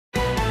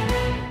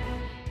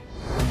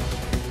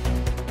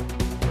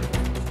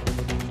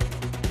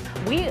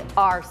We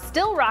are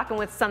still rocking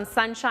with some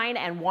sunshine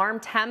and warm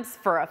temps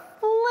for a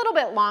little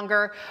bit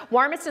longer.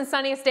 Warmest and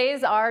sunniest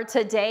days are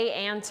today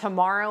and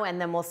tomorrow,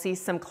 and then we'll see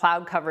some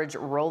cloud coverage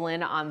roll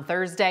in on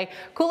Thursday.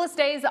 Coolest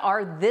days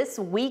are this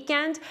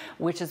weekend,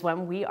 which is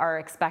when we are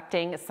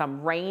expecting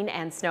some rain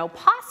and snow,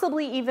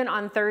 possibly even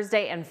on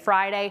Thursday and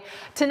Friday.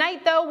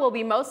 Tonight, though, will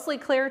be mostly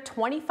clear,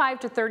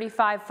 25 to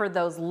 35 for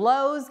those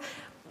lows.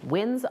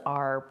 Winds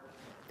are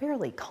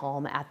fairly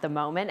calm at the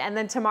moment. And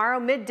then tomorrow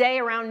midday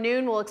around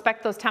noon, we'll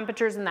expect those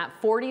temperatures in that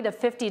 40 to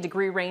 50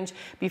 degree range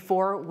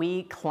before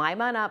we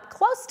climb on up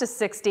close to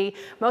 60.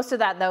 Most of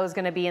that, though, is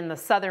going to be in the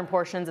southern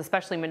portions,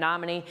 especially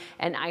Menominee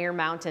and Iron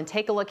Mountain.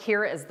 Take a look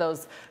here as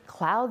those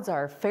clouds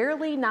are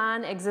fairly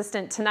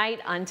non-existent tonight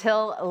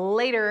until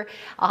later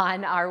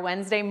on our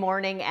Wednesday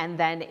morning and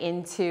then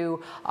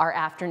into our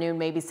afternoon.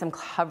 Maybe some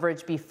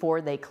coverage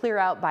before they clear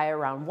out by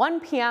around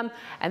 1 p.m.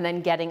 and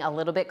then getting a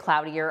little bit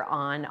cloudier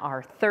on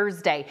our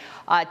Thursday.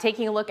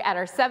 Taking a look at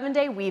our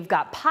 7-day, we've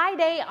got Pi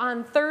Day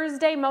on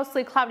Thursday,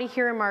 mostly cloudy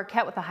here in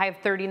Marquette with a high of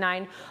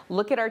 39.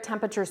 Look at our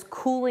temperatures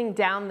cooling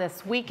down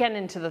this weekend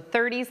into the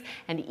 30s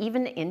and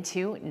even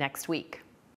into next week.